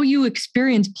 no. How you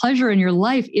experience pleasure in your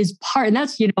life is part, and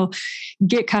that's,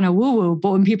 get kind of woo-woo.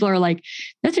 But when people are like,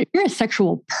 you're a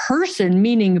sexual person,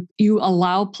 meaning you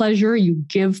allow pleasure, you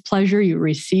give pleasure, you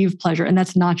receive pleasure. And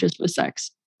that's not just with sex.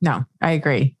 No, I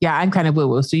agree. Yeah, I'm kind of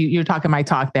woo-woo. So you're talking my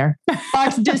talk there.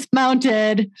 Box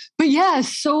dismounted. But yeah,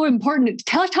 so important.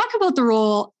 Talk about the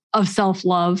role of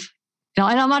self-love. And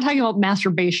I'm not talking about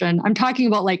masturbation. I'm talking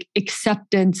about like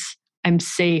acceptance. I'm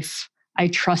safe. I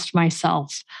trust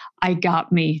myself. I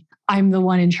got me. I'm the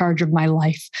one in charge of my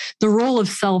life. The role of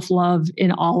self-love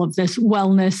in all of this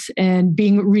wellness and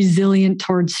being resilient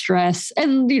towards stress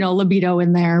and, libido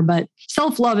in there, but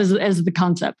self-love is the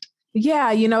concept.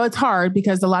 Yeah. It's hard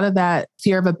because a lot of that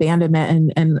fear of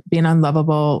abandonment and being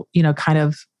unlovable, kind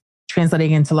of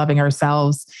translating into loving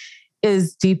ourselves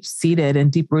is deep-seated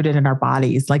and deep-rooted in our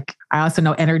bodies. Like I also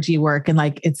know energy work and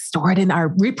like it's stored in our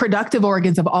reproductive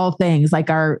organs of all things, like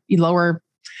our lower,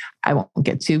 I won't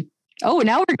get to. Oh,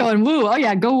 now we're going woo. Oh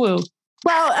yeah, go woo.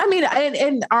 Well, I mean,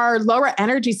 in our lower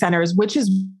energy centers, which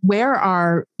is where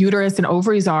our uterus and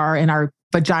ovaries are and our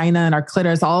vagina and our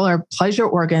clitoris, all our pleasure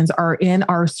organs are in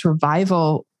our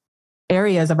survival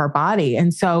areas of our body.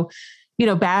 And so,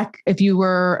 back if you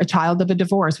were a child of a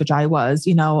divorce, which I was,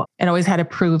 and always had to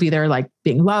prove either like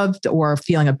being loved or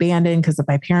feeling abandoned because of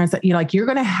my parents, that, like you're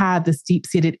going to have this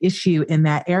deep-seated issue in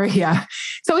that area.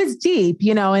 So it's deep,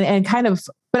 and kind of,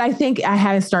 but I think I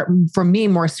had to start for me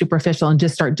more superficial and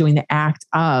just start doing the act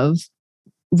of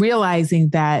realizing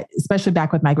that, especially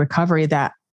back with my recovery,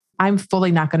 that I'm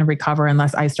fully not going to recover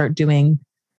unless I start doing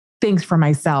things for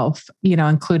myself,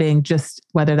 including just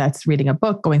whether that's reading a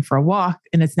book, going for a walk,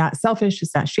 and it's not selfish,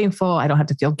 it's not shameful. I don't have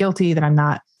to feel guilty that I'm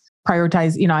not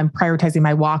I'm prioritizing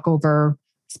my walk over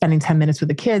spending 10 minutes with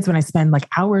the kids when I spend like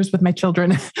hours with my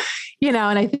children, and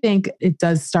I think it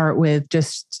does start with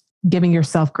just giving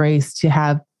yourself grace to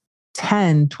have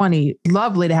 10, 20,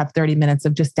 lovely to have 30 minutes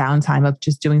of just downtime of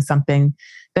just doing something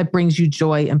that brings you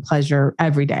joy and pleasure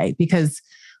every day. Because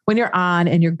when you're on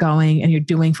and you're going and you're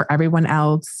doing for everyone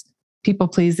else, people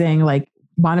pleasing, like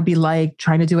want to be liked,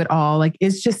 trying to do it all, like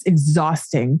it's just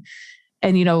exhausting.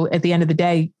 And, at the end of the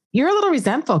day, you're a little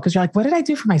resentful because you're like, what did I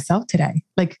do for myself today?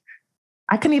 Like,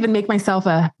 I couldn't even make myself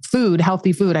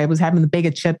healthy food. I was having the bag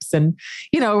of chips and,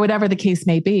 whatever the case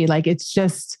may be. Like, it's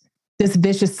just this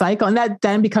vicious cycle. And that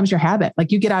then becomes your habit.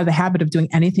 Like you get out of the habit of doing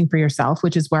anything for yourself,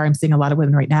 which is where I'm seeing a lot of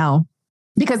women right now,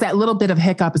 because that little bit of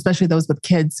hiccup, especially those with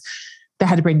kids that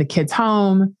had to bring the kids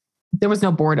home, there was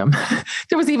no boredom.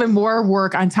 There was even more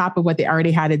work on top of what they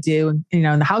already had to do.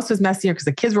 And the house was messier because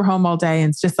the kids were home all day.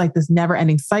 And it's just like this never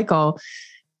ending cycle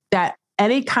that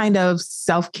any kind of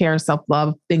self-care,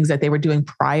 self-love things that they were doing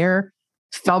prior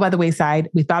fell by the wayside.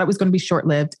 We thought it was going to be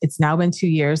short-lived. It's now been 2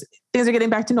 years. Things are getting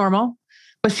back to normal.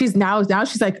 But she's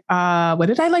like, what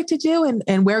did I like to do?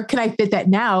 And where can I fit that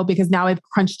now? Because now I've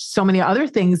crunched so many other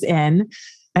things in.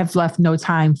 I've left no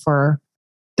time for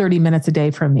 30 minutes a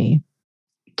day for me.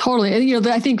 Totally. And,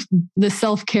 I think the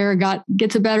self-care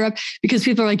gets a bad rep because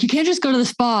people are like, you can't just go to the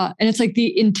spa. And it's like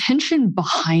the intention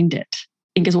behind it, I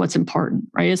think is what's important,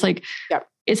 right? It's like,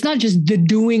 It's not just the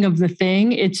doing of the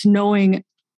thing. It's knowing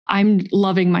I'm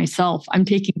loving myself. I'm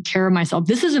taking care of myself.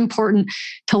 This is important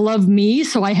to love me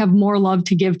so I have more love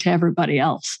to give to everybody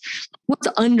else. What's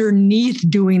underneath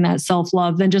doing that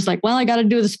self-love than just like, well, I got to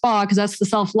do the spa because that's the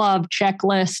self-love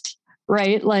checklist,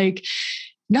 right? Like,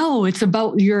 no, it's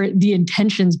about the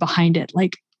intentions behind it.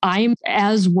 Like, I'm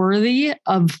as worthy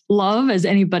of love as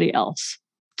anybody else.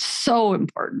 So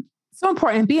important. So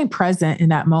important. Being present in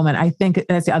that moment. I think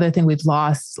that's the other thing we've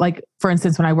lost. Like, for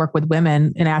instance, when I work with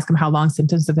women and ask them how long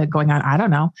symptoms have been going on, I don't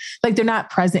know. Like, they're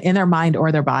not present in their mind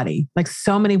or their body. Like,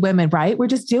 so many women, right? We're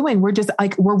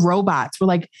robots.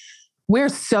 We're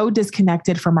so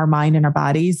disconnected from our mind and our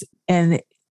bodies. And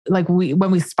like,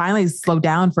 when we finally slow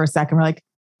down for a second, we're like,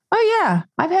 oh yeah,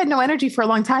 I've had no energy for a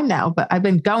long time now, but I've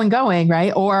been going,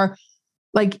 right? Or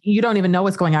like, you don't even know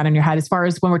what's going on in your head as far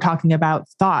as when we're talking about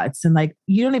thoughts, and like,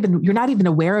 you're not even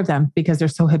aware of them because they're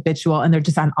so habitual and they're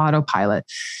just on autopilot.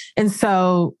 And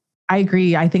so I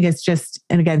agree. I think it's just,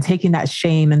 and again, taking that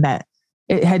shame, and that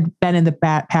it had been in the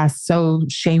past so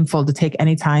shameful to take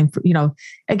any time for,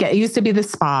 again, it used to be the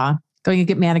spa, going and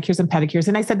get manicures and pedicures.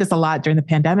 And I said this a lot during the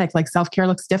pandemic, like, self-care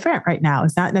looks different right now.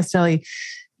 It's not necessarily,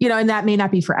 and that may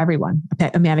not be for everyone,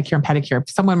 a manicure and pedicure.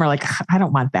 Someone were like, I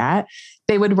don't want that.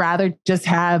 They would rather just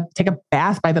take a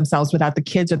bath by themselves without the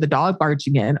kids or the dog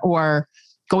barging in, or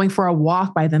going for a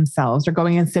walk by themselves, or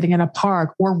going and sitting in a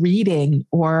park, or reading,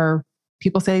 or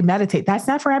people say meditate. That's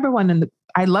not for everyone. And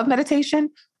I love meditation.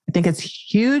 I think it's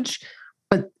huge,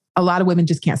 but a lot of women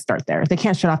just can't start there. They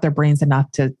can't shut off their brains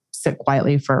enough to sit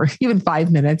quietly for even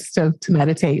 5 minutes to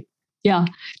meditate. Yeah,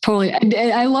 totally.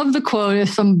 I love the quote of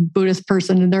some Buddhist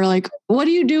person, and they're like, what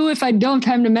do you do if I don't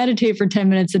have time to meditate for 10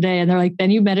 minutes a day? And they're like, then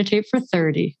you meditate for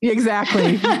 30.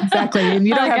 Exactly. And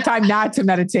you don't have time not to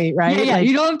meditate, right? Yeah,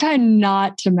 you don't have time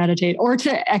not to meditate or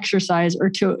to exercise or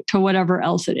to whatever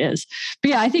else it is. But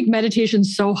yeah, I think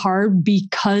meditation's so hard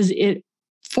because it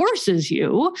forces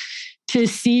you to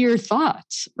see your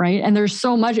thoughts, right? And there's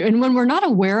so much, and when we're not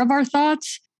aware of our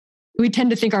thoughts, we tend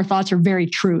to think our thoughts are very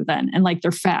true then, and like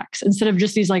they're facts, instead of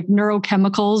just these like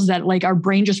neurochemicals that like our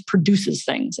brain just produces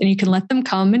things, and you can let them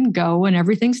come and go and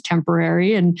everything's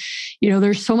temporary. And,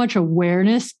 there's so much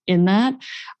awareness in that,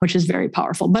 which is very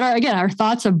powerful. But our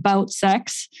thoughts about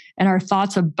sex and our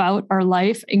thoughts about our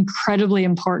life, incredibly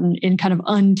important in kind of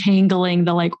untangling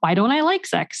the like, why don't I like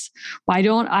sex? Why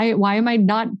am I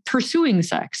not pursuing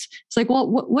sex? It's like, well,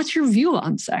 what's your view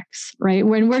on sex, right?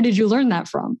 Where did you learn that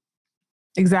from?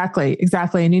 Exactly.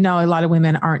 And, a lot of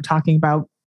women aren't talking about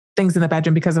things in the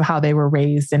bedroom because of how they were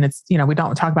raised. And it's, we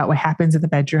don't talk about what happens in the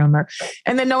bedroom,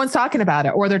 and then no one's talking about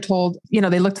it, or they're told,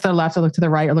 they look to the left or look to the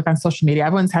right or look on social media.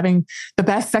 Everyone's having the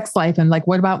best sex life. And like,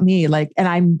 what about me? Like, and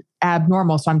I'm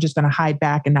abnormal. So I'm just going to hide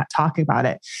back and not talk about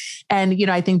it. And,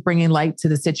 I think bringing light to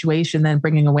the situation, then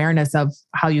bringing awareness of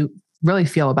how you really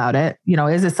feel about it.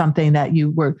 Is it something that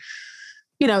you were,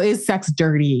 is sex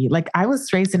dirty? Like, I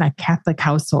was raised in a Catholic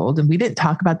household and we didn't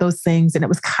talk about those things. And it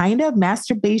was kind of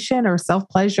masturbation or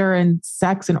self-pleasure and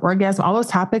sex and orgasm. All those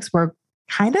topics were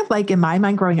kind of like, in my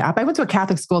mind growing up, I went to a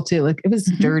Catholic school too. Like, it was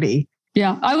dirty.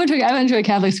 Yeah. I went to a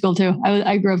Catholic school too.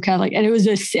 I grew up Catholic, and it was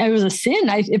a sin.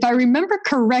 If I remember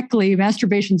correctly,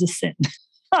 masturbation's a sin.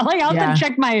 Like, I'll have to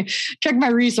check my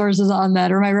resources on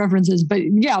that, or my references. But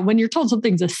yeah, when you're told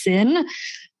something's a sin,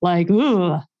 like,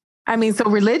 ooh. I mean, so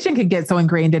religion can get so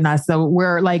ingrained in us. So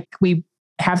we're like, we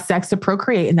have sex to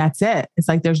procreate and that's it. It's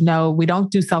like, we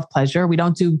don't do self-pleasure. We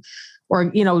don't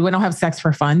have sex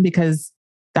for fun because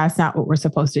that's not what we're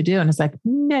supposed to do. And it's like,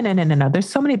 no. There's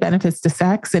so many benefits to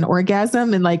sex and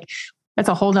orgasm. And like, that's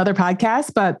a whole nother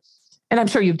podcast, and I'm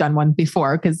sure you've done one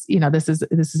before because, this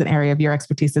is an area of your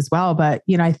expertise as well. But,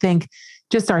 I think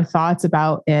just our thoughts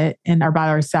about it and about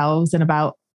ourselves, and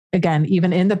about, again,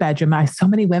 even in the bedroom, so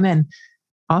many women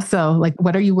also, like,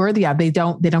 what are you worthy of? They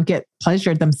don't get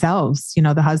pleasured themselves.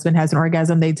 The husband has an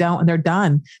orgasm, they don't, and they're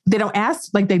done. They don't ask,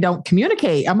 like, they don't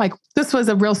communicate. I'm like, this was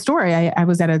a real story. I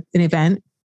was at an event,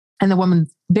 and the woman,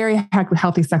 very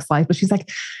healthy sex life, but she's like,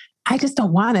 I just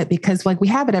don't want it because, like, we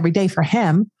have it every day for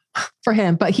him. for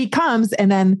him. But he comes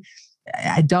and then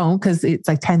I don't, because it's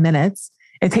like 10 minutes.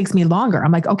 It takes me longer.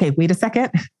 I'm like, okay, wait a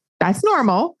second. That's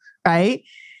normal, right?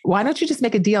 Why don't you just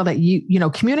make a deal that you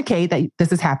communicate that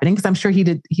this is happening? Because I'm sure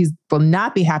he will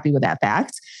not be happy with that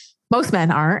fact. Most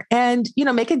men aren't. And,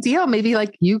 make a deal. Maybe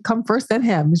like you come first, then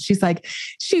him. She's like,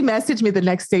 she messaged me the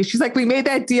next day. She's like, we made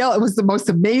that deal. It was the most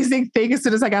amazing thing as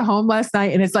soon as I got home last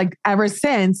night. And it's like, ever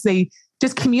since they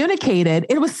just communicated,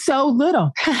 it was so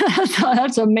little.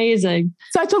 That's amazing.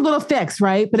 Such a little fix,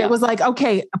 right? But It was like,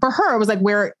 okay, for her, it was like,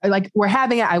 we're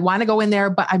having it. I want to go in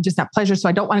there, but I'm just not pleasure. So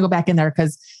I don't want to go back in there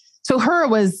so her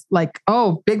was like,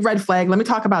 oh, big red flag. Let me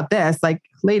talk about this. Like,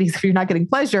 ladies, if you're not getting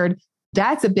pleasured,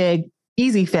 that's a big,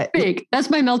 easy fit. Big.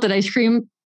 That's my melted ice cream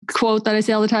quote that I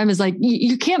say all the time is like,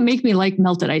 you can't make me like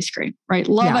melted ice cream, right?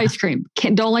 Love ice cream.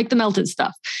 Don't like the melted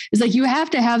stuff. It's like, you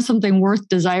have to have something worth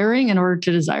desiring in order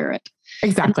to desire it.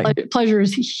 Exactly. And pleasure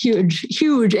is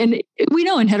huge. And we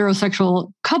know in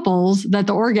heterosexual couples that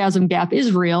the orgasm gap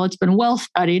is real. It's been well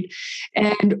studied.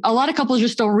 And a lot of couples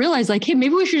just don't realize like, hey,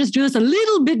 maybe we should just do this a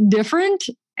little bit different.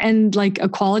 And like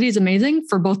equality is amazing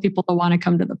for both people to want to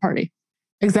come to the party.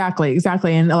 Exactly.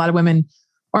 And a lot of women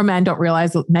or men don't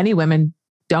realize that many women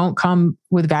don't come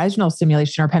with vaginal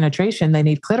stimulation or penetration. They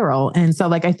need clitoral. And so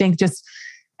like, I think just,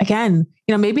 again,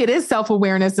 maybe it is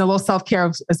self-awareness and a little self-care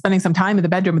of spending some time in the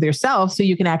bedroom with yourself so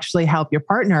you can actually help your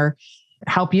partner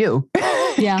help you.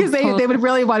 Yeah. Because they would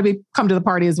really want to come to the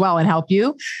party as well and help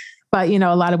you. But,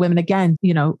 a lot of women, again,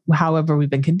 however we've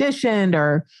been conditioned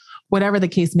or whatever the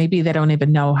case may be, they don't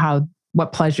even know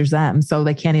what pleasures them. So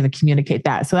they can't even communicate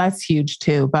that. So that's huge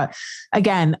too. But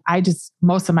again,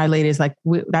 most of my ladies,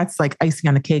 that's like icing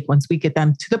on the cake. Once we get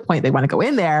them to the point they want to go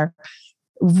in there,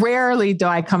 rarely do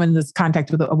I come in this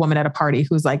contact with a woman at a party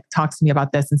who's like, talks to me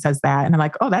about this and says that. And I'm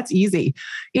like, oh, that's easy,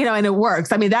 and it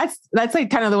works. I mean, that's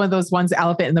like kind of one of those ones,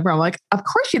 elephant in the room. Like, of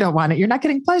course you don't want it. You're not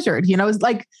getting pleasured. It's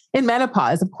like in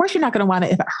menopause, of course you're not going to want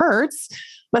it if it hurts.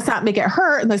 Let's not make it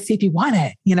hurt and let's see if you want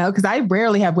it, because I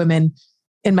rarely have women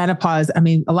in menopause. I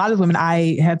mean, a lot of women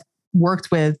I have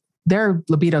worked with, their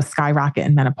libido skyrocket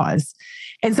in menopause.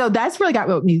 And so that's really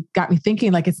got me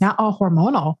thinking, like, it's not all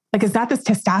hormonal. Like, it's not this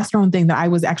testosterone thing that I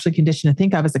was actually conditioned to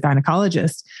think of as a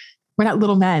gynecologist. We're not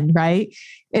little men, right?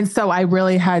 And so I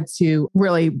really had to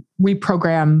really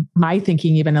reprogram my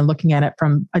thinking even and looking at it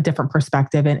from a different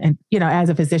perspective. And as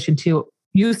a physician too,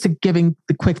 used to giving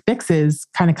the quick fixes,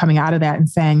 kind of coming out of that and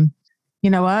saying, you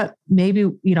know what,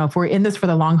 maybe, if we're in this for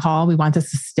the long haul, we want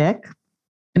this to stick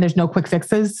and there's no quick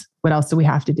fixes. What else do we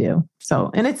have to do?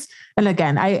 So, and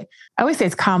again, I always say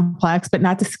it's complex, but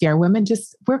not to scare women.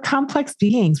 Just, we're complex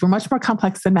beings. We're much more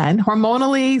complex than men,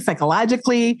 hormonally,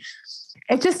 psychologically.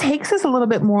 It just takes us a little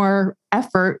bit more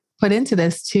effort put into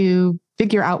this to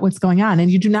figure out what's going on.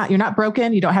 And you're not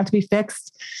broken. You don't have to be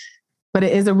fixed, but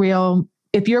it is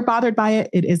if you're bothered by it,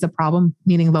 it is a problem,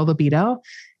 meaning low libido.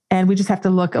 And we just have to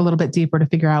look a little bit deeper to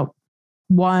figure out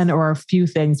one or a few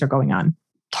things are going on.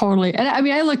 Totally. And I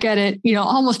mean, I look at it,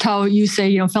 almost how you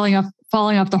say,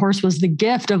 falling off the horse was the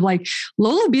gift of like,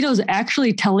 low libido is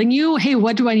actually telling you, hey,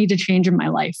 what do I need to change in my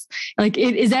life? Like,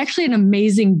 it is actually an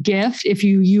amazing gift if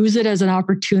you use it as an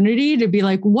opportunity to be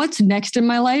like, what's next in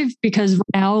my life? Because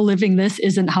now living this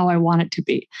isn't how I want it to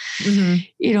be.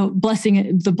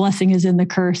 Mm-hmm. The blessing is in the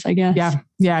curse, I guess.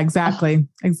 Yeah, exactly.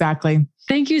 Exactly.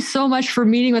 Thank you so much for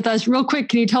meeting with us. Real quick,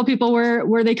 can you tell people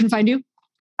where they can find you?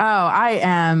 Oh, I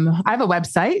have a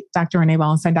website,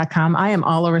 drreneewallenstein.com. I am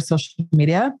all over social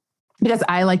media because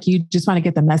I, like you, just want to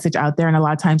get the message out there. And a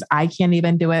lot of times I can't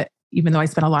even do it, even though I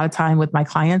spend a lot of time with my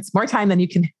clients, more time than you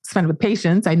can spend with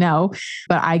patients, I know,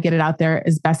 but I get it out there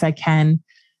as best I can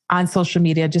on social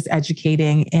media, just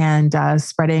educating and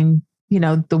spreading,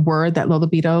 the word that low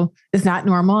libido is not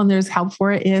normal and there's help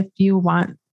for it if you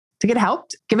want to get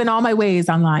helped, given all my ways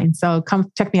online. So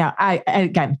come check me out.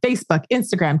 Again, Facebook,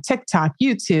 Instagram, TikTok,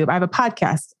 YouTube. I have a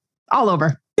podcast all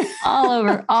over. All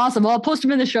over. Awesome. Well, I'll post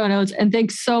them in the show notes. And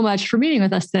thanks so much for meeting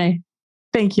with us today.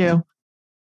 Thank you.